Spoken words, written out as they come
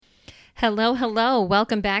Hello, hello.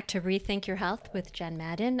 Welcome back to Rethink Your Health with Jen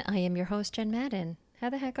Madden. I am your host, Jen Madden.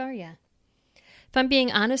 How the heck are you? If I'm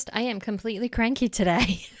being honest, I am completely cranky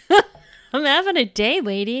today. I'm having a day,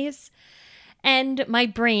 ladies. And my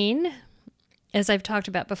brain, as I've talked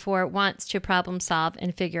about before, wants to problem solve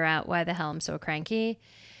and figure out why the hell I'm so cranky.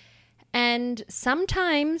 And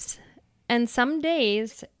sometimes, and some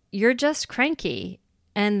days, you're just cranky,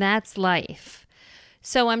 and that's life.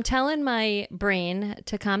 So I'm telling my brain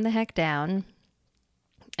to calm the heck down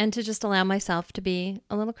and to just allow myself to be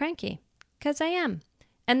a little cranky, because I am.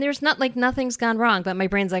 And there's not like nothing's gone wrong, but my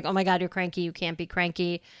brain's like, oh my God, you're cranky. You can't be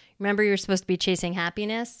cranky. Remember, you're supposed to be chasing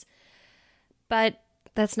happiness. But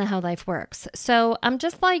that's not how life works. So I'm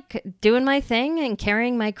just like doing my thing and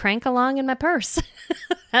carrying my crank along in my purse.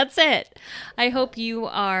 That's it. I hope you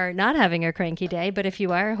are not having a cranky day, but if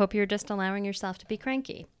you are, I hope you're just allowing yourself to be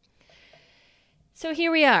cranky. So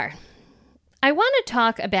here we are. I want to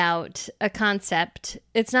talk about a concept.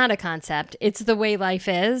 It's not a concept. It's the way life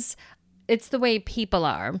is. It's the way people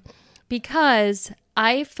are. Because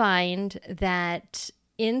I find that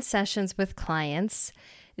in sessions with clients,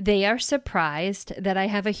 they are surprised that I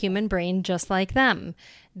have a human brain just like them.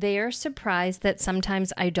 They are surprised that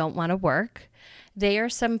sometimes I don't want to work. They are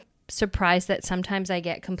surprised that sometimes I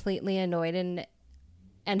get completely annoyed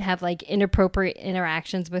and have like inappropriate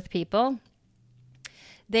interactions with people.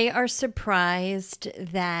 They are surprised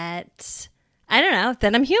that, I don't know,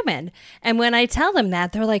 that I'm human. And when I tell them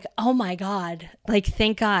that, they're like, oh my God, like,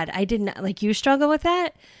 thank God. I didn't, like, you struggle with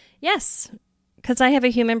that? Yes, because I have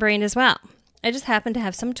a human brain as well. I just happen to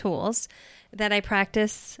have some tools that I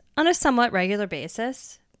practice on a somewhat regular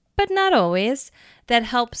basis, but not always, that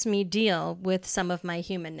helps me deal with some of my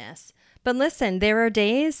humanness. But listen, there are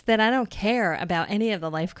days that I don't care about any of the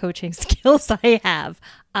life coaching skills I have.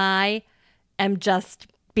 I am just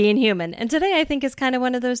being human. And today I think is kind of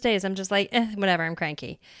one of those days. I'm just like, whatever, I'm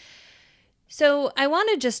cranky. So I want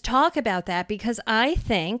to just talk about that because I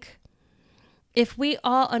think if we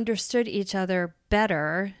all understood each other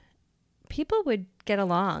better, people would get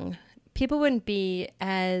along. People wouldn't be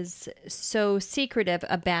as so secretive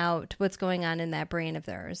about what's going on in that brain of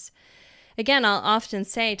theirs. Again, I'll often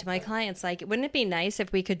say to my clients, like, wouldn't it be nice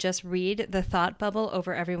if we could just read the thought bubble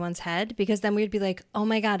over everyone's head? Because then we'd be like, oh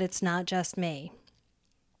my God, it's not just me.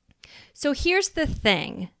 So here's the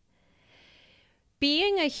thing.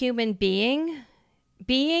 Being a human being,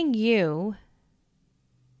 being you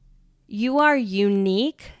are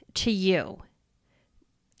unique to you.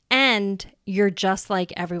 And you're just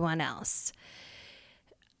like everyone else.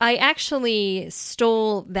 I actually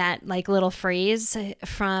stole that like little phrase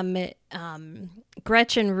from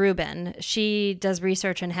Gretchen Rubin. She does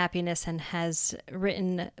research in happiness and has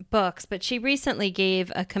written books, but she recently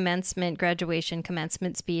gave a graduation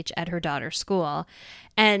commencement speech at her daughter's school.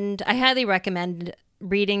 And I highly recommend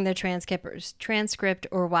reading the transcript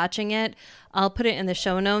or watching it. I'll put it in the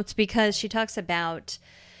show notes because she talks about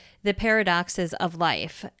the paradoxes of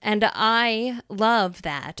life. And I love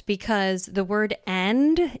that because the word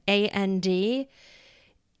end, A-N-D,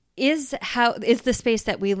 is the space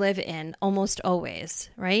that we live in almost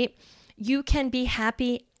always, right? You can be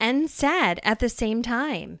happy and sad at the same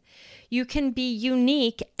time. You can be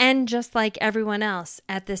unique and just like everyone else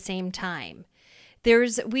at the same time.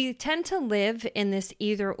 We tend to live in this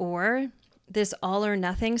either or, this all or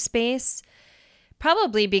nothing space.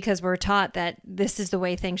 Probably because we're taught that this is the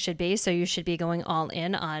way things should be, so you should be going all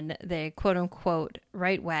in on the quote-unquote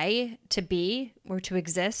right way to be or to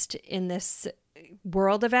exist in this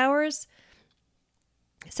world of ours.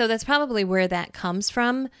 So that's probably where that comes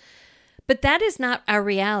from. But that is not our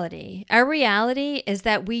reality. Our reality is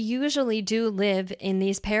that we usually do live in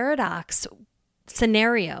these paradox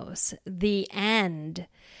scenarios, the end.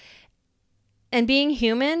 And being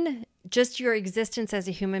human, just your existence as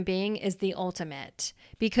a human being is the ultimate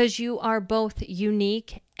because you are both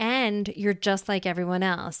unique and you're just like everyone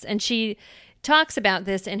else. And she talks about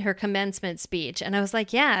this in her commencement speech. And I was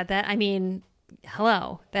like, yeah,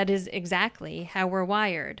 hello, that is exactly how we're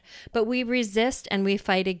wired. But we resist and we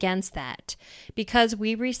fight against that because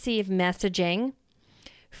we receive messaging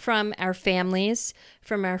from our families,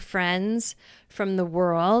 from our friends, from the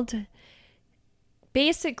world,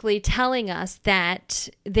 basically telling us that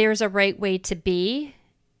there's a right way to be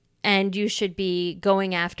and you should be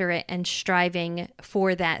going after it and striving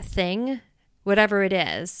for that thing, whatever it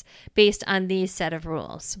is, based on these set of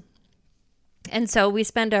rules. And so we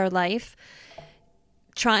spend our life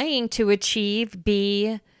trying to achieve,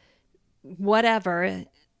 be, whatever,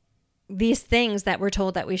 these things that we're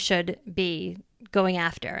told that we should be going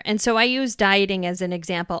after. And so I use dieting as an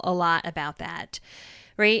example a lot about that.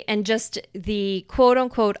 right? And just the quote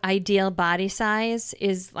unquote ideal body size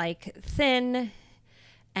is like thin.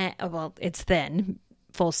 Well, it's thin,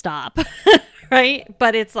 full stop, right?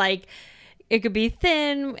 But it's like, it could be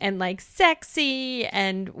thin and like sexy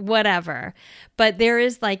and whatever. But there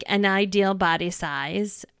is like an ideal body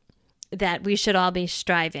size that we should all be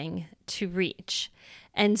striving to reach.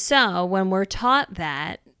 And so when we're taught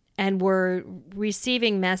that and we're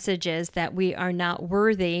receiving messages that we are not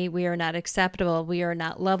worthy, we are not acceptable, we are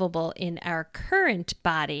not lovable in our current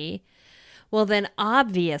body, well, then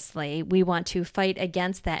obviously we want to fight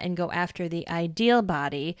against that and go after the ideal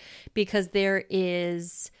body, because there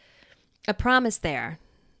is a promise there,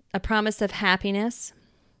 a promise of happiness,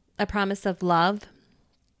 a promise of love,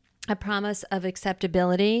 a promise of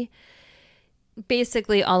acceptability.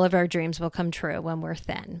 Basically, all of our dreams will come true when we're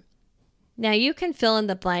thin. Now, you can fill in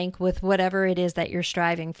the blank with whatever it is that you're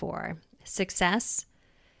striving for. Success,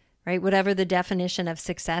 right? Whatever the definition of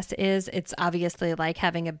success is, it's obviously like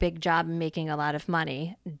having a big job and making a lot of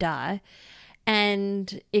money. Duh.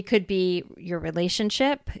 And it could be your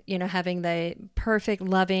relationship, having the perfect,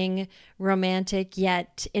 loving, romantic,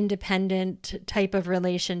 yet independent type of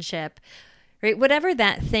relationship, right? Whatever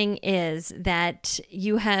that thing is that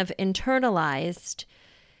you have internalized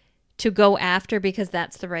to go after because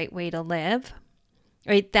that's the right way to live,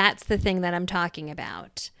 right? That's the thing that I'm talking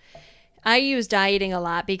about. I use dieting a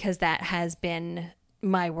lot because that has been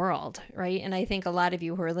my world, right? And I think a lot of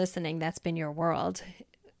you who are listening, that's been your world.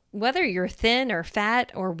 Whether you're thin or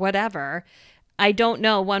fat or whatever, I don't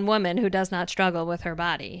know one woman who does not struggle with her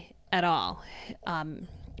body at all.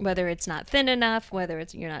 Whether it's not thin enough, whether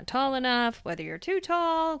you're not tall enough, whether you're too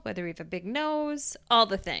tall, whether you have a big nose, all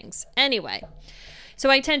the things. Anyway, so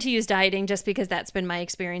I tend to use dieting just because that's been my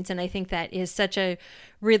experience. And I think that is such a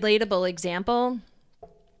relatable example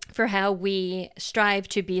for how we strive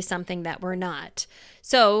to be something that we're not.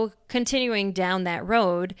 So continuing down that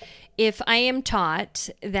road, if I am taught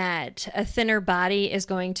that a thinner body is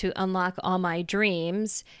going to unlock all my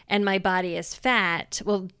dreams and my body is fat,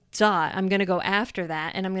 well, duh, I'm going to go after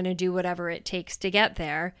that and I'm going to do whatever it takes to get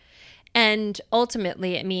there. And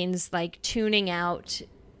ultimately it means like tuning out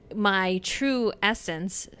my true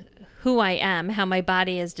essence, who I am, how my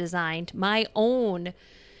body is designed, my own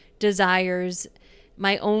desires,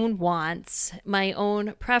 my own wants, my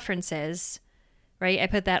own preferences, right? I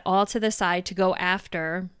put that all to the side to go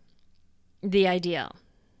after the ideal.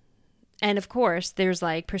 And of course, there's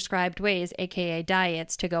like prescribed ways, aka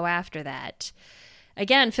diets, to go after that.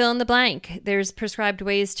 Again, fill in the blank. There's prescribed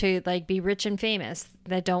ways to like be rich and famous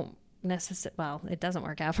that don't necessarily, well, it doesn't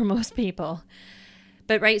work out for most people.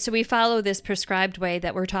 But right, so we follow this prescribed way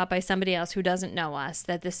that we're taught by somebody else who doesn't know us,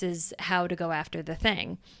 that this is how to go after the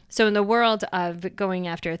thing. So in the world of going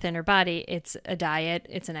after a thinner body, it's a diet,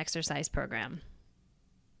 it's an exercise program.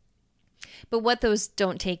 But what those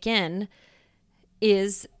don't take in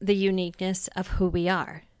is the uniqueness of who we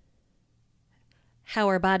are, how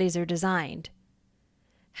our bodies are designed,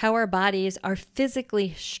 how our bodies are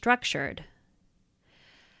physically structured,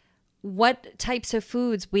 what types of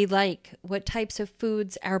foods we like, what types of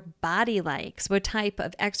foods our body likes, what type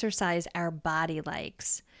of exercise our body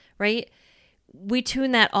likes, right? We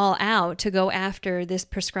tune that all out to go after this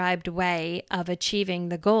prescribed way of achieving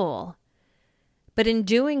the goal. But in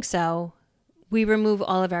doing so, we remove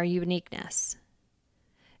all of our uniqueness.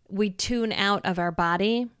 We tune out of our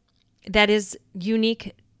body that is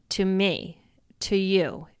unique to me, to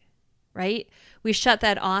you, right? We shut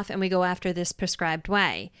that off and we go after this prescribed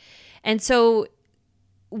way. And so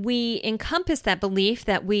we encompass that belief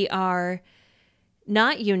that we are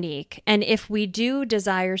not unique. And if we do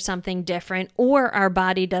desire something different, or our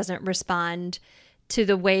body doesn't respond to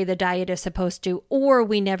the way the diet is supposed to, or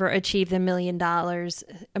we never achieve the millions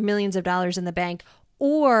of dollars in the bank,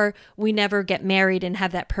 or we never get married and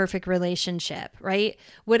have that perfect relationship, right?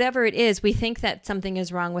 Whatever it is, we think that something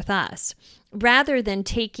is wrong with us, rather than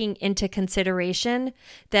taking into consideration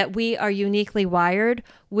that we are uniquely wired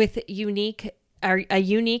with a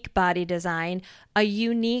unique body design, a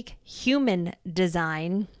unique human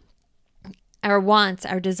design. Our wants,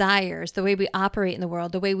 our desires, the way we operate in the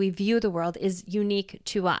world, the way we view the world is unique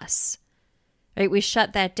to us, right? We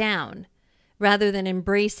shut that down rather than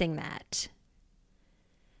embracing that.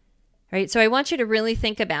 Right? So I want you to really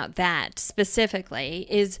think about that specifically,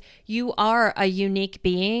 is you are a unique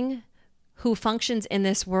being who functions in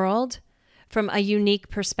this world from a unique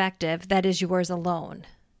perspective that is yours alone.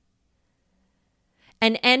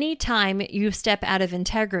 And any time you step out of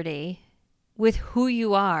integrity with who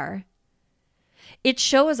you are, it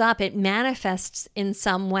shows up, it manifests in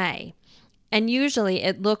some way. And usually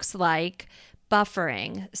it looks like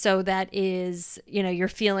buffering. So that is, you're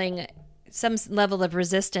feeling some level of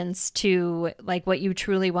resistance to like what you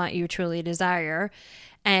truly want, you truly desire.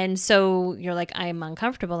 And so you're like, I'm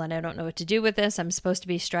uncomfortable and I don't know what to do with this. I'm supposed to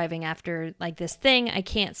be striving after like this thing. I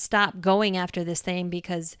can't stop going after this thing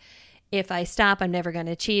because if I stop, I'm never going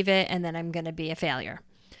to achieve it. And then I'm going to be a failure.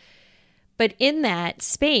 But in that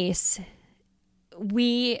space,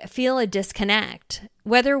 we feel a disconnect,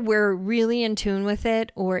 whether we're really in tune with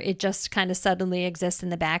it or it just kind of suddenly exists in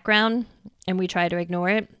the background and we try to ignore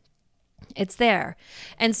it. It's there.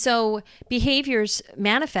 And so behaviors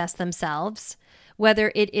manifest themselves,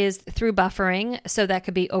 whether it is through buffering. So that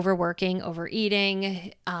could be overworking,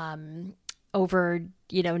 overeating, over,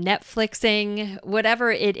 Netflixing,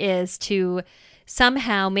 whatever it is to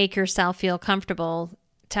somehow make yourself feel comfortable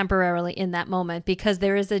temporarily in that moment, because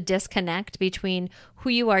there is a disconnect between who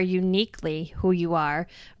you are uniquely, who you are,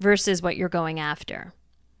 versus what you're going after.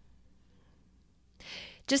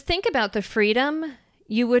 Just think about the freedom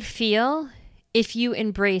you would feel if you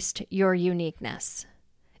embraced your uniqueness.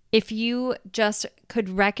 If you just could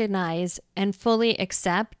recognize and fully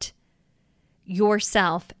accept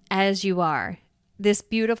yourself as you are, this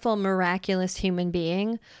beautiful, miraculous human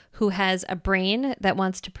being who has a brain that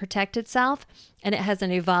wants to protect itself, and it has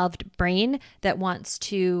an evolved brain that wants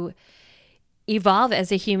to evolve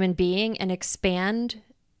as a human being and expand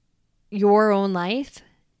your own life.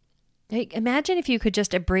 Like, imagine if you could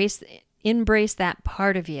just embrace that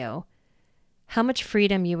part of you, how much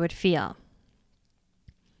freedom you would feel,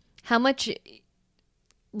 how much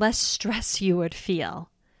less stress you would feel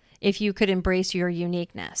if you could embrace your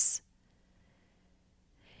uniqueness.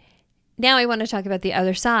 Now I want to talk about the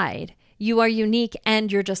other side. You are unique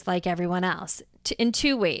and you're just like everyone else in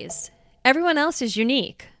two ways. Everyone else is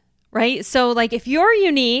unique, right? So like if you're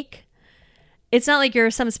unique, it's not like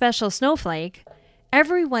you're some special snowflake.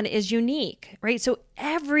 Everyone is unique, right? So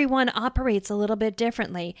everyone operates a little bit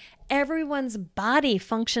differently. Everyone's body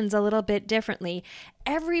functions a little bit differently.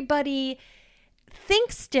 Everybody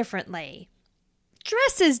thinks differently,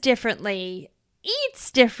 dresses differently,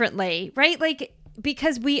 eats differently, right? Like,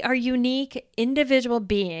 because we are unique individual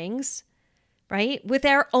beings, right? With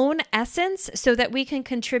our own essence so that we can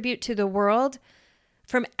contribute to the world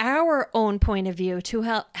from our own point of view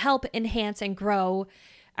to help enhance and grow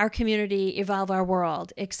our community, evolve our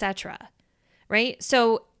world, etc. Right?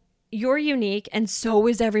 So you're unique and so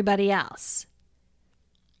is everybody else.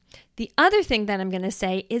 The other thing that I'm going to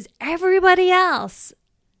say is everybody else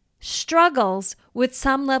struggles with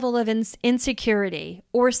some level of insecurity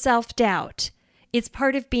or self-doubt. It's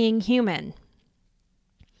part of being human.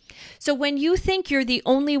 So when you think you're the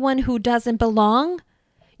only one who doesn't belong,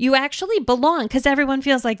 you actually belong because everyone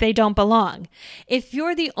feels like they don't belong. If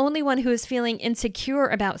you're the only one who is feeling insecure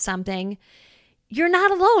about something, you're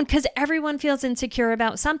not alone because everyone feels insecure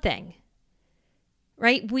about something.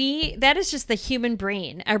 Right? That is just the human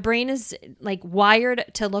brain. Our brain is like wired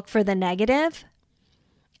to look for the negative.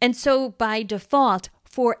 And so by default,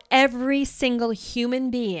 for every single human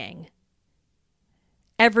being,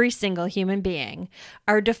 our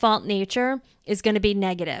default nature is going to be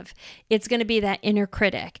negative. It's going to be that inner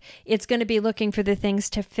critic. It's going to be looking for the things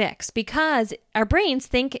to fix because our brains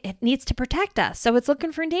think it needs to protect us. So it's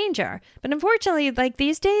looking for danger. But unfortunately, like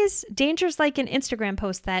these days, danger's like an Instagram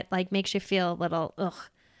post that like makes you feel a little, ugh,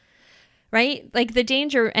 right? Like the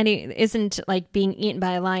danger isn't like being eaten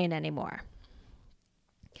by a lion anymore.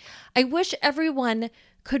 I wish everyone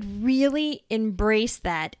could really embrace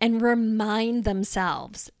that and remind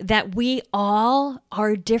themselves that we all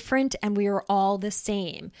are different and we are all the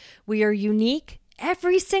same. We are unique.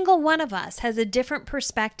 Every single one of us has a different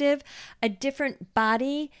perspective, a different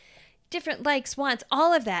body, different likes, wants,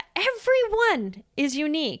 all of that. Everyone is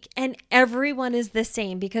unique and everyone is the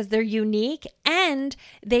same because they're unique and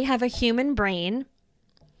they have a human brain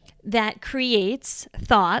that creates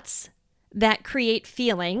thoughts, that create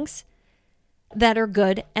feelings, that are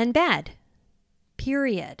good and bad,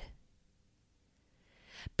 period.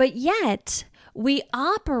 But yet we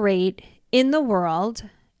operate in the world,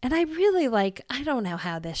 and I don't know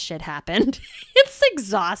how this shit happened. It's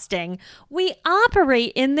exhausting. We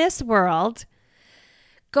operate in this world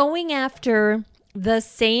going after the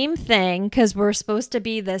same thing because we're supposed to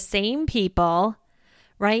be the same people,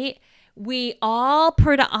 right? We all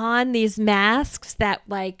put on these masks that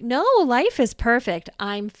like, no, life is perfect.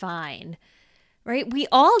 I'm fine. Right? We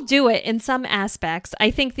all do it in some aspects. I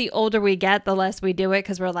think the older we get, the less we do it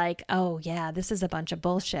because we're like, oh yeah, this is a bunch of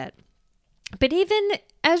bullshit. But even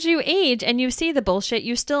as you age and you see the bullshit,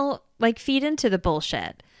 you still like feed into the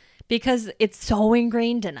bullshit because it's so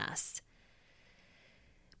ingrained in us.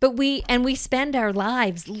 But we spend our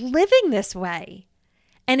lives living this way.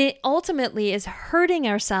 And it ultimately is hurting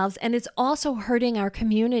ourselves, and it's also hurting our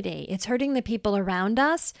community. It's hurting the people around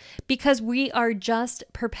us because we are just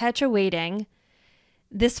perpetuating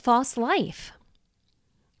this false life,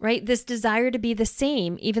 right? This desire to be the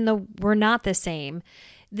same, even though we're not the same.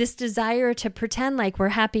 This desire to pretend like we're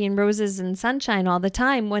happy and roses and sunshine all the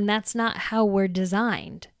time when that's not how we're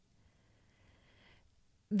designed.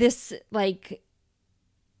 This, like,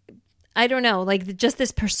 I don't know, like just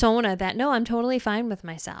this persona that, no, I'm totally fine with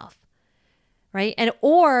myself, right? And,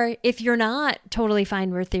 or if you're not totally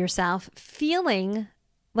fine with yourself, feeling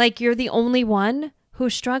like you're the only one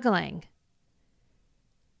who's struggling.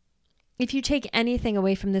 If you take anything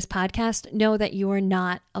away from this podcast, know that you are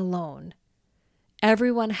not alone.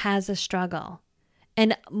 Everyone has a struggle,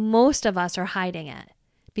 and most of us are hiding it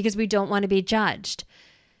because we don't want to be judged.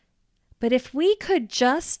 But if we could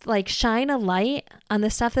just like shine a light on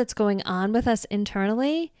the stuff that's going on with us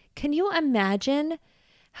internally, can you imagine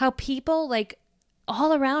how people like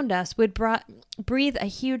all around us would breathe a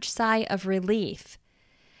huge sigh of relief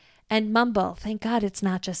and mumble, thank God it's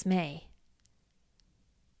not just me.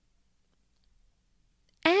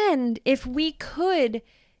 And if we could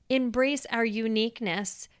embrace our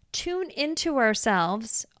uniqueness, tune into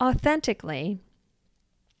ourselves authentically,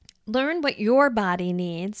 learn what your body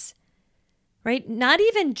needs, right? Not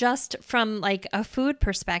even just from like a food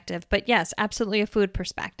perspective, but yes, absolutely a food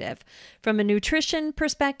perspective, from a nutrition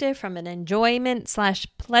perspective, from an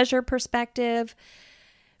enjoyment/pleasure perspective,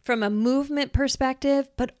 from a movement perspective,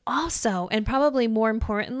 but also, and probably more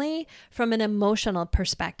importantly, from an emotional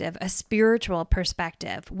perspective, a spiritual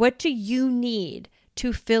perspective. What do you need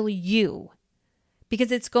to fill you?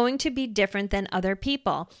 Because it's going to be different than other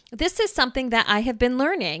people. This is something that I have been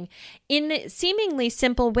learning in seemingly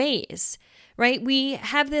simple ways. Right? We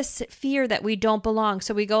have this fear that we don't belong,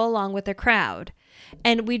 so we go along with the crowd.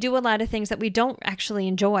 And we do a lot of things that we don't actually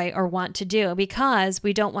enjoy or want to do because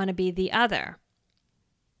we don't want to be the other.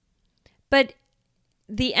 But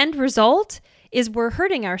the end result is we're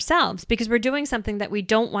hurting ourselves because we're doing something that we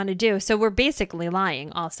don't want to do. So we're basically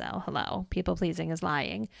lying also. Hello, people pleasing is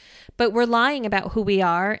lying. But we're lying about who we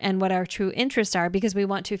are and what our true interests are because we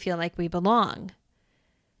want to feel like we belong.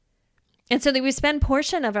 And so that we spend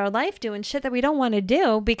portion of our life doing shit that we don't want to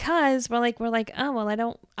do because we're like, oh,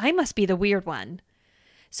 well, I must be the weird one.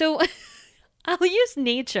 So I'll use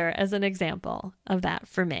nature as an example of that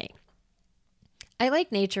for me. I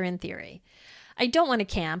like nature in theory. I don't want to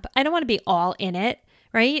camp. I don't want to be all in it,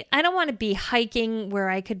 right? I don't want to be hiking where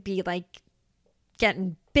I could be like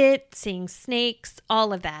getting bit, seeing snakes,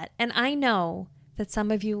 all of that. And I know that some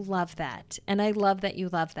of you love that. And I love that you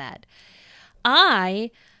love that.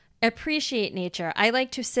 I appreciate nature. I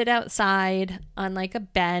like to sit outside on like a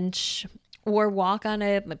bench or walk on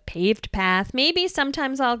a paved path. Maybe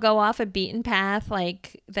sometimes I'll go off a beaten path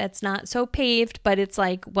like that's not so paved, but it's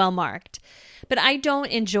like well marked. But I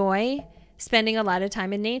don't enjoy spending a lot of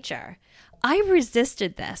time in nature. I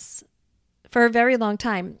resisted this for a very long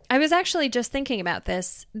time. I was actually just thinking about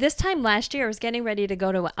this. This time last year, I was getting ready to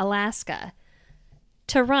go to Alaska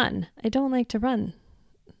to run. I don't like to run.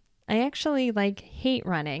 I actually hate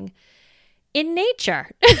running in nature.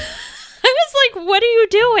 I was like, what are you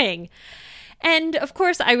doing? And of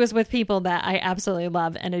course, I was with people that I absolutely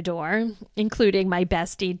love and adore, including my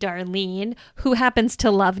bestie, Darlene, who happens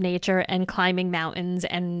to love nature and climbing mountains.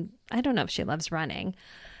 And I don't know if she loves running.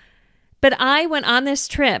 But I went on this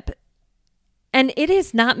trip and it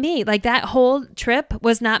is not me. Like that whole trip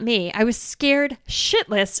was not me. I was scared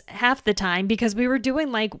shitless half the time because we were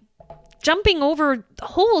doing jumping over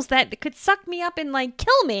holes that could suck me up and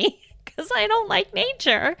kill me because I don't like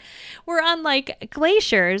nature. We're on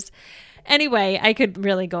glaciers. Anyway, I could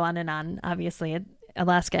really go on and on. Obviously,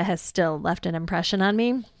 Alaska has still left an impression on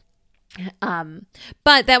me.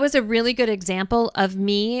 But that was a really good example of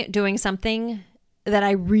me doing something that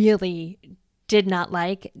I really did not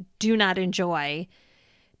like, do not enjoy,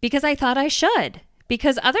 because I thought I should.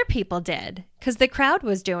 Because other people did, because the crowd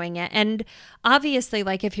was doing it. And obviously,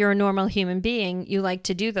 if you're a normal human being, you like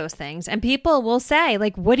to do those things. And people will say,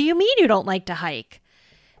 what do you mean you don't like to hike?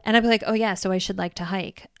 And I'd be like, oh yeah, so I should like to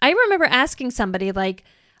hike. I remember asking somebody I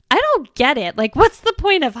don't get it. What's the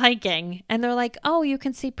point of hiking? And they're like, oh, you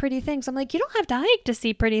can see pretty things. I'm like, you don't have to hike to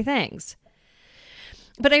see pretty things.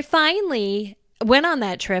 But I finally went on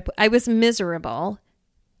that trip. I was miserable.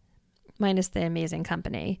 Minus the amazing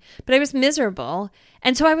company, but I was miserable.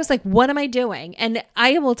 And so I was like, what am I doing? And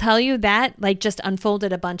I will tell you that just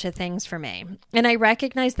unfolded a bunch of things for me. And I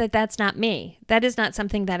recognized that that's not me. That is not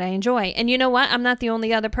something that I enjoy. And you know what? I'm not the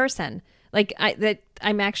only other person.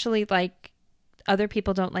 I'm actually Other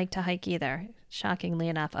people don't like to hike either. Shockingly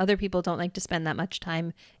enough, other people don't like to spend that much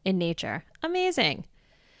time in nature. Amazing.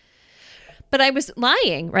 But I was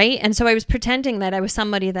lying, right? And so I was pretending that I was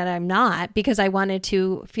somebody that I'm not because I wanted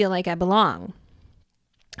to feel like I belong.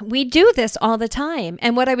 We do this all the time.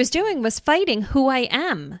 And what I was doing was fighting who I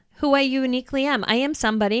am, who I uniquely am. I am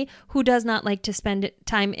somebody who does not like to spend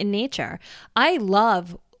time in nature. I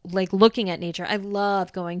love like looking at nature. I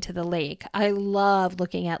love going to the lake. I love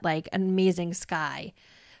looking at like an amazing sky,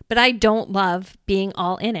 but I don't love being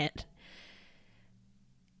all in it.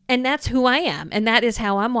 And that's who I am. And that is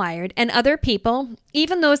how I'm wired. And other people,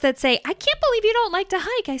 even those that say, I can't believe you don't like to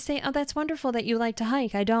hike. I say, oh, that's wonderful that you like to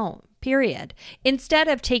hike. I don't, period. Instead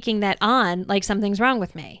of taking that on like something's wrong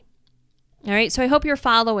with me. All right. So I hope you're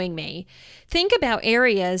following me. Think about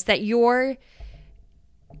areas that you're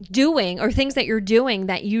doing or things that you're doing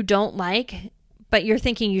that you don't like, but you're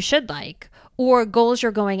thinking you should like, or goals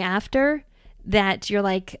you're going after that you're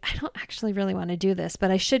like, I don't actually really want to do this,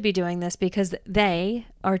 but I should be doing this because they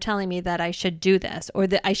are telling me that I should do this or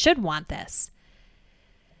that I should want this.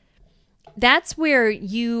 That's where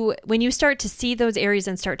when you start to see those areas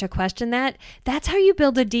and start to question that, that's how you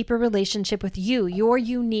build a deeper relationship with you, your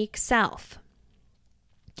unique self.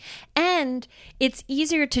 And it's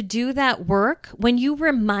easier to do that work when you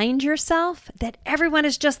remind yourself that everyone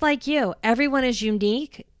is just like you. Everyone is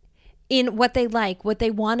unique in what they like, what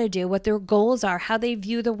they want to do, what their goals are, how they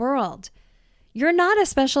view the world. You're not a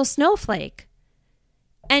special snowflake.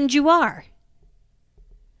 And you are.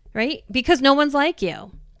 Right? Because no one's like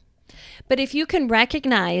you. But if you can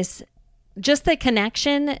recognize just the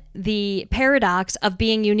connection, the paradox of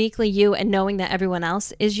being uniquely you and knowing that everyone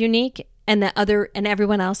else is unique and that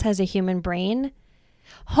everyone else has a human brain,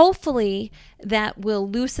 hopefully that will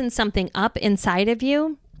loosen something up inside of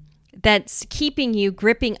you that's keeping you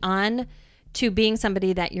gripping on to being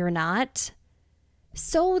somebody that you're not,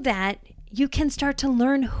 so that you can start to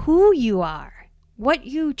learn who you are, what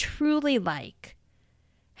you truly like,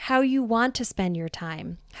 how you want to spend your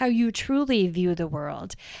time, how you truly view the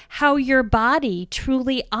world, how your body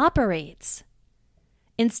truly operates.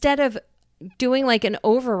 Instead of doing like an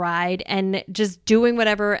override and just doing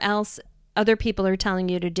whatever else other people are telling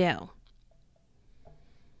you to do.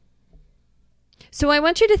 So I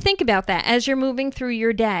want you to think about that as you're moving through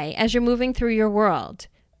your day, as you're moving through your world.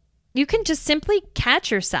 You can just simply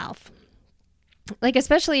catch yourself. Like,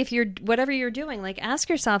 especially if whatever you're doing, like ask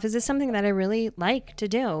yourself, is this something that I really like to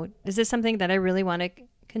do? Is this something that I really want to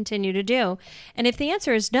continue to do? And if the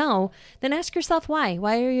answer is no, then ask yourself why.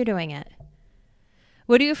 Why are you doing it?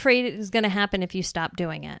 What are you afraid is going to happen if you stop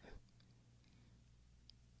doing it?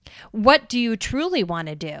 What do you truly want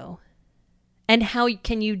to do? And how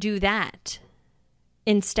can you do that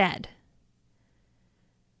instead?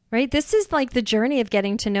 Right? This is like the journey of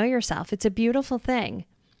getting to know yourself. It's a beautiful thing.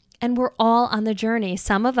 And we're all on the journey.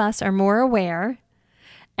 Some of us are more aware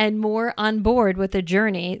and more on board with the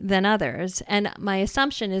journey than others. And my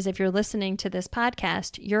assumption is if you're listening to this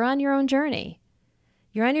podcast, you're on your own journey.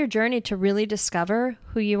 You're on your journey to really discover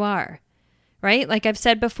who you are, right? Like I've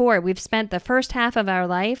said before, we've spent the first half of our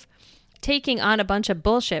life taking on a bunch of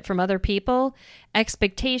bullshit from other people,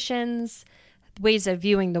 expectations, ways of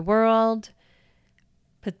viewing the world,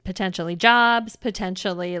 potentially jobs,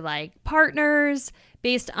 potentially like partners,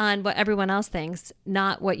 based on what everyone else thinks,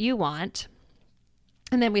 not what you want.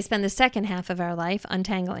 And then we spend the second half of our life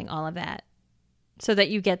untangling all of that so that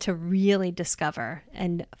you get to really discover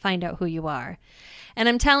and find out who you are. And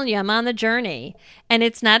I'm telling you, I'm on the journey, and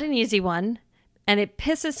it's not an easy one, and it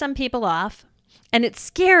pisses some people off, and it's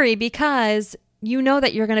scary because you know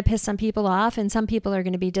that you're going to piss some people off, and some people are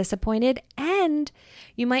going to be disappointed, and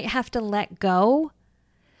you might have to let go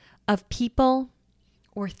of people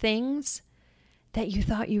or things that you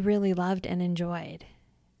thought you really loved and enjoyed.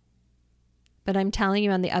 But I'm telling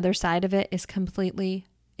you, on the other side of it is completely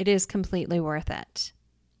worth it.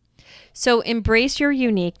 So embrace your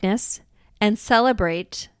uniqueness and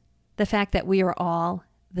celebrate the fact that we are all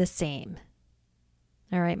the same.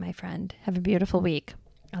 All right, my friend, have a beautiful week.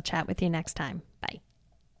 I'll chat with you next time. Bye.